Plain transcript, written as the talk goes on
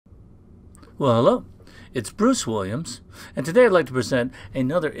Well, hello, it's Bruce Williams, and today I'd like to present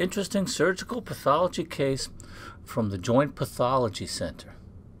another interesting surgical pathology case from the Joint Pathology Center.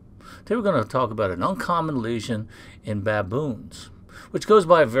 Today we're going to talk about an uncommon lesion in baboons, which goes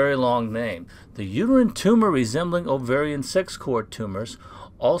by a very long name, the uterine tumor resembling ovarian sex cord tumors,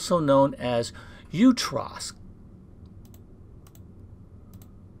 also known as UTROSCT.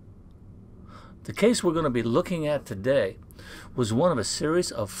 The case we're going to be looking at today was one of a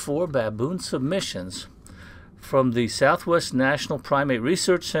series of 4 baboon submissions from the Southwest National Primate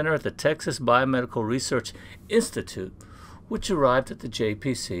Research Center at the Texas Biomedical Research Institute, which arrived at the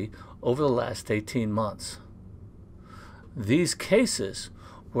JPC over the last 18 months. These cases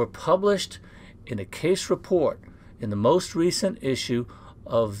were published in a case report in the most recent issue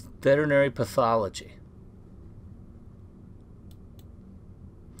of Veterinary Pathology.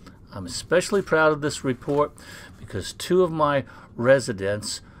 I'm especially proud of this report because 2 of my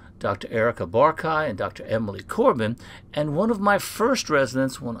residents, Dr. Erica Barkai and Dr. Emily Corbin, and one of my first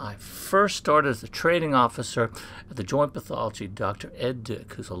residents when I first started as a training officer at the Joint Pathology, Dr. Ed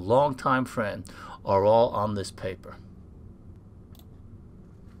Dick, who's a longtime friend, are all on this paper.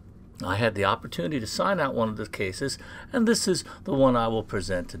 I had the opportunity to sign out one of the cases, and this is the one I will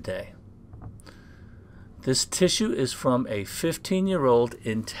present today. This tissue is from a 15-year-old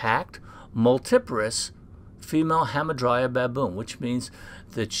intact, multiparous female Hamadryas baboon, which means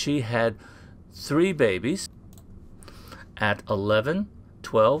that she had 3 babies at 11,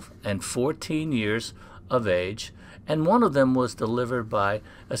 12, and 14 years of age, and one of them was delivered by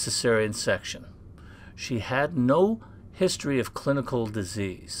a cesarean section. She had no history of clinical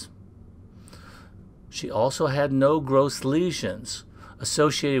disease. She also had no gross lesions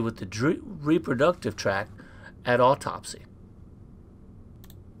associated with the reproductive tract at autopsy.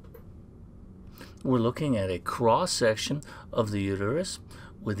 We're looking at a cross-section of the uterus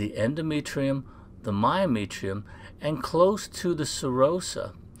with the endometrium, the myometrium, and close to the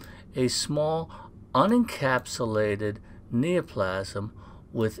serosa, a small unencapsulated neoplasm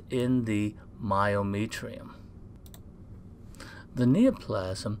within the myometrium. The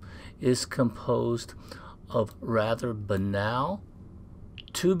neoplasm is composed of rather banal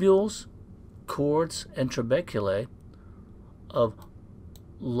tubules, cords, and trabeculae of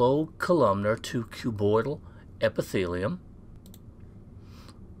low columnar to cuboidal epithelium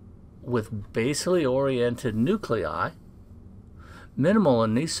with basally oriented nuclei, minimal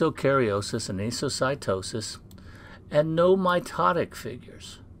anisokaryosis and anisocytosis, and no mitotic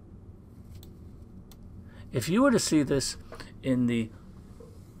figures. If you were to see this in the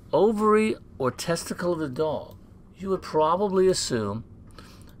ovary or testicle of the dog, you would probably assume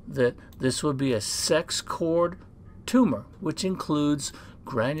that this would be a sex cord tumor, which includes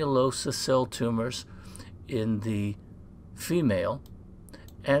granulosa cell tumors in the female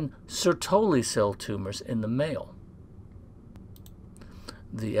and Sertoli cell tumors in the male.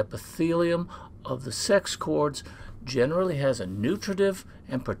 The epithelium of the sex cords generally has a nutritive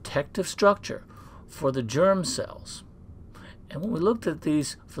and protective structure for the germ cells. And when we looked at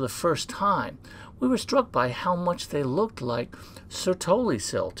these for the first time, we were struck by how much they looked like Sertoli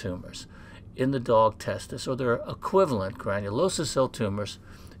cell tumors in the dog testis, or their equivalent granulosa cell tumors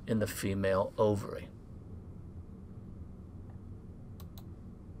in the female ovary.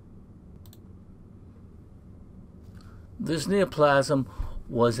 This neoplasm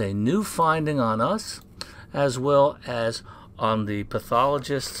was a new finding on us, as well as on the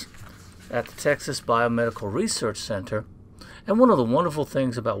pathologists at the Texas Biomedical Research Center. And one of the wonderful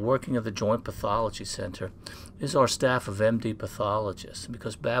things about working at the Joint Pathology Center is our staff of MD pathologists.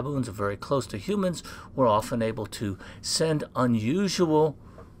 Because baboons are very close to humans, we're often able to send unusual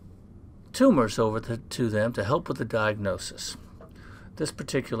tumors over to them to help with the diagnosis. This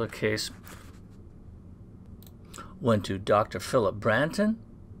particular case went to Dr. Philip Branton,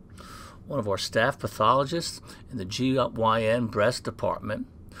 one of our staff pathologists in the GYN breast department,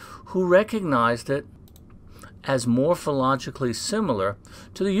 who recognized it as morphologically similar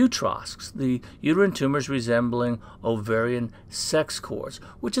to the UTROSCTS, the uterine tumors resembling ovarian sex cords,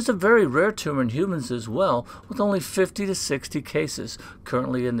 which is a very rare tumor in humans as well, with only 50 to 60 cases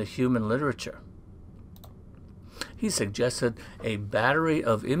currently in the human literature. He suggested a battery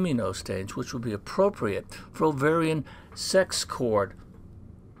of immunostains which would be appropriate for ovarian sex cord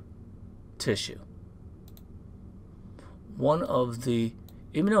tissue. One of the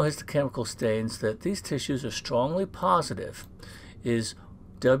immunohistochemical stains that these tissues are strongly positive is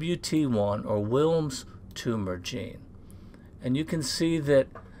WT1, or Wilms tumor gene. And you can see that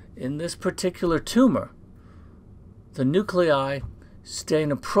in this particular tumor, the nuclei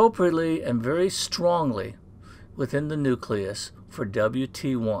stain appropriately and very strongly within the nucleus for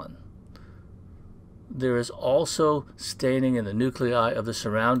WT1. there is also staining in the nuclei of the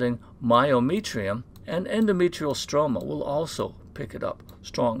surrounding myometrium, and endometrial stroma will also pick it up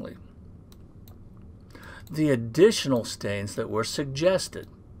strongly. The additional stains that were suggested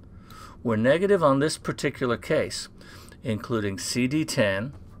were negative on this particular case, including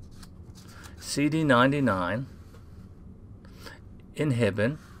CD10, CD99,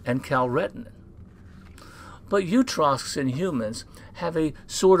 inhibin, and calretinin. But UTROSCTs in humans have a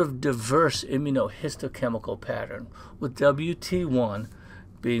sort of diverse immunohistochemical pattern, with WT1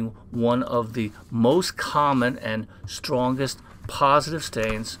 being one of the most common and strongest positive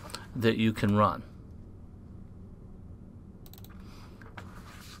stains that you can run.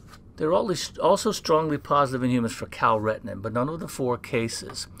 They're also strongly positive in humans for calretinin, but none of the 4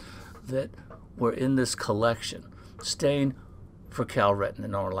 cases that were in this collection stain for calretinin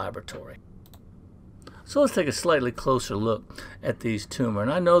in our laboratory. So let's take a slightly closer look at these tumors.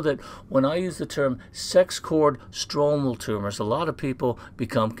 And I know that when I use the term sex cord stromal tumors, a lot of people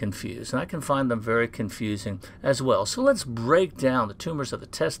become confused, and I can find them very confusing as well. So let's break down the tumors of the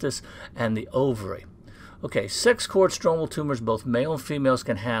testis and the ovary. Okay, sex cord stromal tumors, both male and females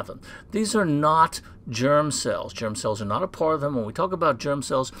can have them. These are not germ cells. Germ cells are not a part of them. When we talk about germ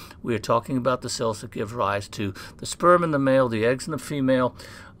cells, we are talking about the cells that give rise to the sperm in the male, the eggs in the female.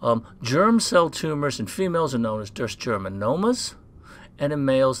 Germ cell tumors in females are known as germinomas, and in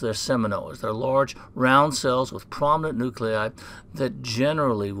males they're seminomas. They're large round cells with prominent nuclei that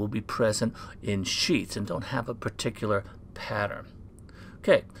generally will be present in sheets and don't have a particular pattern.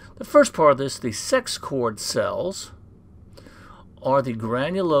 Okay, the first part of this, the sex cord cells, are the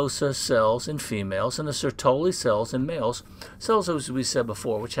granulosa cells in females and the Sertoli cells in males, cells, as we said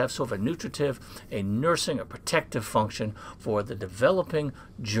before, which have sort of a nutritive, a nursing, a protective function for the developing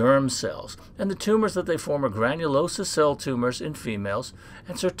germ cells. And the tumors that they form are granulosa cell tumors in females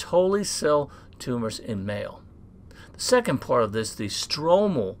and Sertoli cell tumors in male. The second part of this, the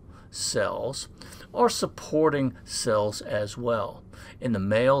stromal cells, are supporting cells as well. In the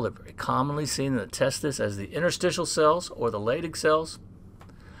male, they're very commonly seen in the testis as the interstitial cells or the Leydig cells.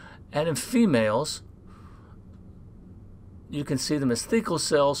 And in females, you can see them as thecal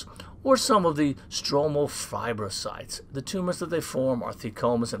cells or some of the stromal fibrocytes. The tumors that they form are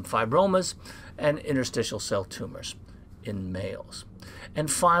thecomas and fibromas and interstitial cell tumors in males. And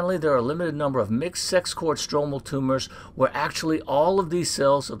finally, there are a limited number of mixed sex cord stromal tumors where actually all of these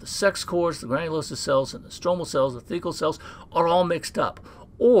cells of the sex cords, the granulosa cells, and the stromal cells, the thecal cells, are all mixed up.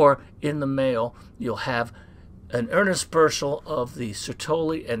 Or in the male, you'll have an interspersal of the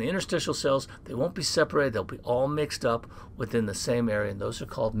Sertoli and the interstitial cells. They won't be separated. They'll be all mixed up within the same area. And those are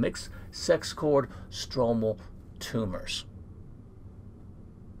called mixed sex cord stromal tumors.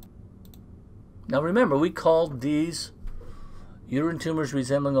 Now remember, we called these uterine tumors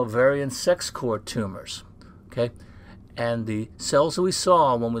resembling ovarian sex cord tumors, okay? And the cells that we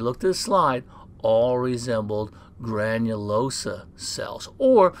saw when we looked at the slide all resembled granulosa cells.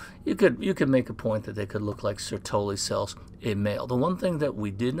 Or you could make a point that they could look like Sertoli cells in male. The one thing that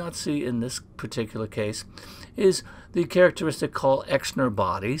we did not see in this particular case is the characteristic called Exner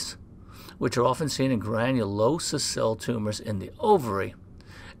bodies, which are often seen in granulosa cell tumors in the ovary.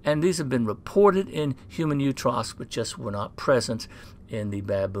 And these have been reported in human UTROSCT, but just were not present in the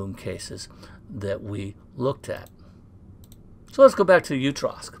baboon cases that we looked at. So let's go back to the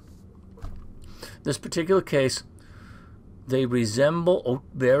UTROSCT. This particular case, they resemble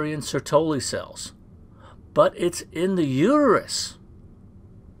ovarian Sertoli cells, but it's in the uterus.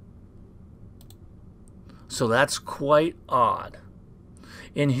 So that's quite odd.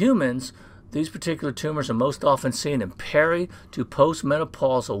 In humans, these particular tumors are most often seen in peri to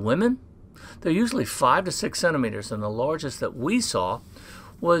postmenopausal women. They're usually 5 to 6 centimeters, and the largest that we saw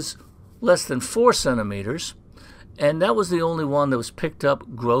was less than 4 centimeters, and that was the only one that was picked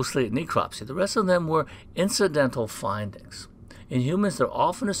up grossly at necropsy. The rest of them were incidental findings. In humans, they're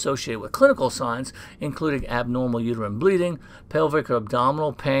often associated with clinical signs, including abnormal uterine bleeding, pelvic or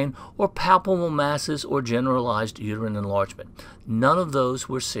abdominal pain, or palpable masses or generalized uterine enlargement. None of those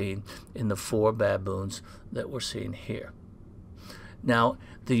were seen in the 4 baboons that were seen here. Now,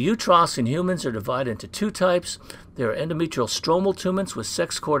 the UTROSCTs in humans are divided into 2 types. There are endometrial stromal tumors with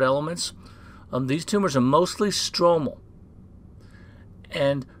sex cord elements. These tumors are mostly stromal.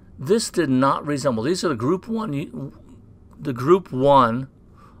 And this did not resemble, these are the group 1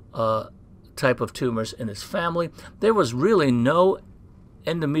 type of tumors in this family. There was really no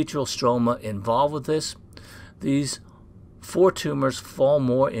endometrial stroma involved with this. These 4 tumors fall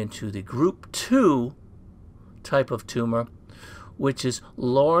more into the group 2 type of tumor, which is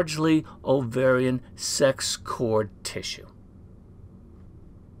largely ovarian sex cord tissue.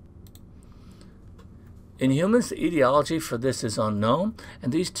 In humans, the etiology for this is unknown,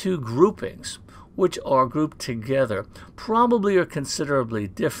 and these two groupings, which are grouped together, probably are considerably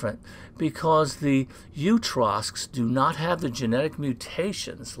different because the UTROSCTS do not have the genetic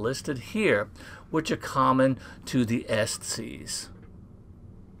mutations listed here, which are common to the STs.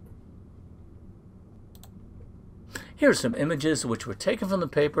 Here are some images which were taken from the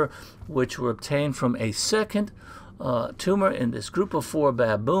paper, which were obtained from a second tumor in this group of 4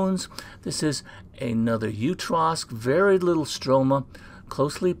 baboons. This is another UTROSCT, very little stroma,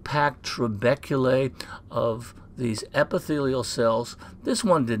 closely packed trabeculae of these epithelial cells. This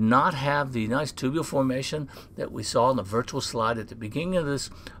one did not have the nice tubule formation that we saw in the virtual slide at the beginning of this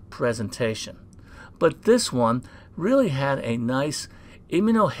presentation. But this one really had a nice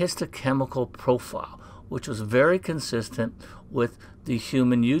immunohistochemical profile, which was very consistent with the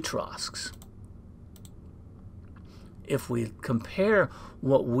human UTROSCTs. If we compare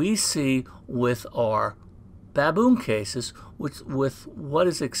what we see with our baboon cases with what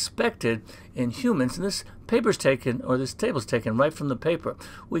is expected in humans, and this paper's taken, or this table's taken right from the paper,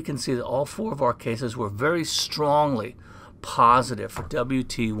 we can see that all 4 of our cases were very strongly positive for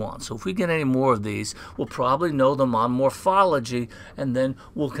WT1. So if we get any more of these, we'll probably know them on morphology, and then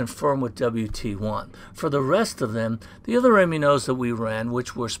we'll confirm with WT1. For the rest of them, the other immunos that we ran,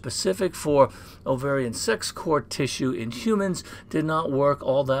 which were specific for ovarian sex cord tissue in humans, did not work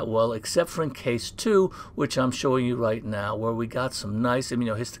all that well, except for in case 2, which I'm showing you right now, where we got some nice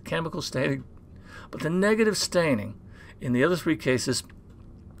immunohistochemical staining. But the negative staining in the other 3 cases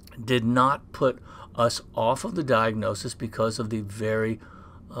did not put us off of the diagnosis because of the very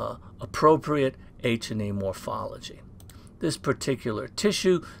appropriate H&E morphology. This particular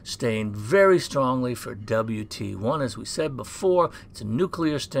tissue stained very strongly for WT1, as we said before. It's a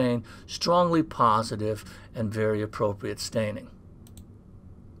nuclear stain, strongly positive, and very appropriate staining.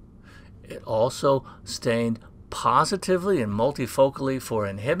 It also stained positively and multifocally for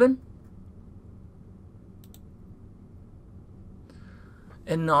inhibin,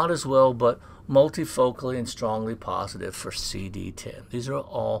 and not as well, but multifocally and strongly positive for CD10. These are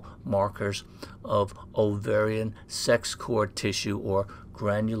all markers of ovarian sex cord tissue or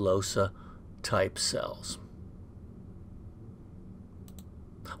granulosa type cells.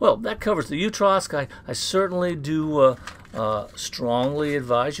 Well, that covers the UTROSCT. I certainly do strongly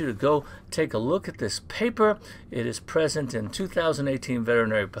advise you to go take a look at this paper. It is present in 2018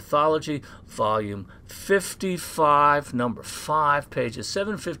 Veterinary Pathology, volume 55, number 5, pages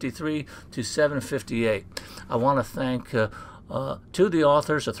 753 to 758. I want to thank 2 of the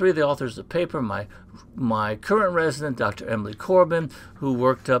authors, or 3 of the authors of the paper, my current resident, Dr. Emily Corbin, who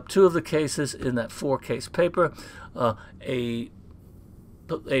worked up 2 of the cases in that 4-case paper,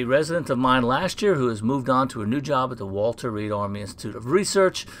 a resident of mine last year who has moved on to a new job at the Walter Reed Army Institute of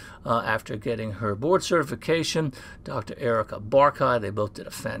Research after getting her board certification, Dr. Erica Barkai. They both did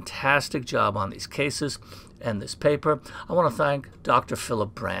a fantastic job on these cases and this paper. I want to thank Dr.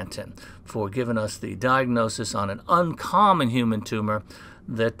 Philip Branton for giving us the diagnosis on an uncommon human tumor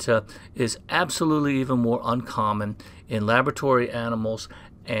that is absolutely even more uncommon in laboratory animals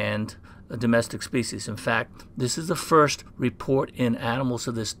and domestic species. In fact, this is the first report in animals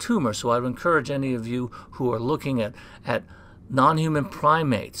of this tumor, so I would encourage any of you who are looking at non-human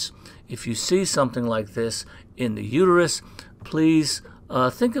primates, if you see something like this in the uterus, please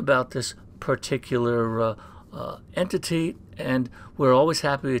think about this particular entity, and we're always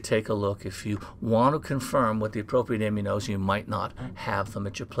happy to take a look. If you want to confirm with the appropriate immunos, you might not have them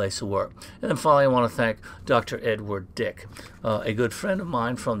at your place of work. And then finally, I want to thank Dr. Edward Dick, a good friend of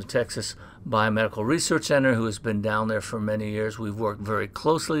mine from the Texas Biomedical Research Center, who has been down there for many years. We've worked very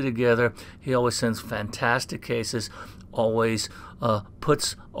closely together. He always sends fantastic cases, always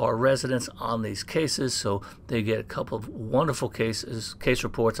puts our residents on these cases, so they get a couple of wonderful case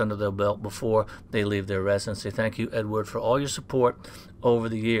reports under their belt before they leave their residency. Thank you, Edward, for all your support over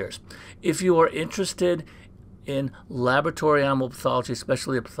the years. If you are interested in laboratory animal pathology,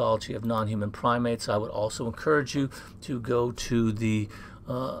 especially the pathology of non-human primates, I would also encourage you to go to the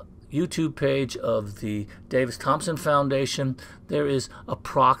YouTube page of the Davis-Thompson Foundation. There is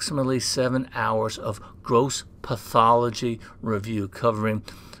approximately 7 hours of gross pathology review covering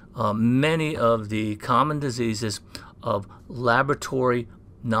many of the common diseases of laboratory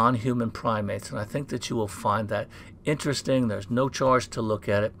non-human primates, and I think that you will find that interesting. There's no charge to look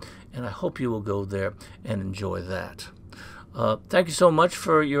at it, and I hope you will go there and enjoy that. Thank you so much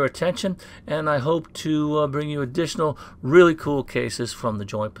for your attention, and I hope to bring you additional really cool cases from the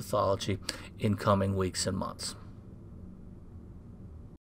joint pathology in coming weeks and months.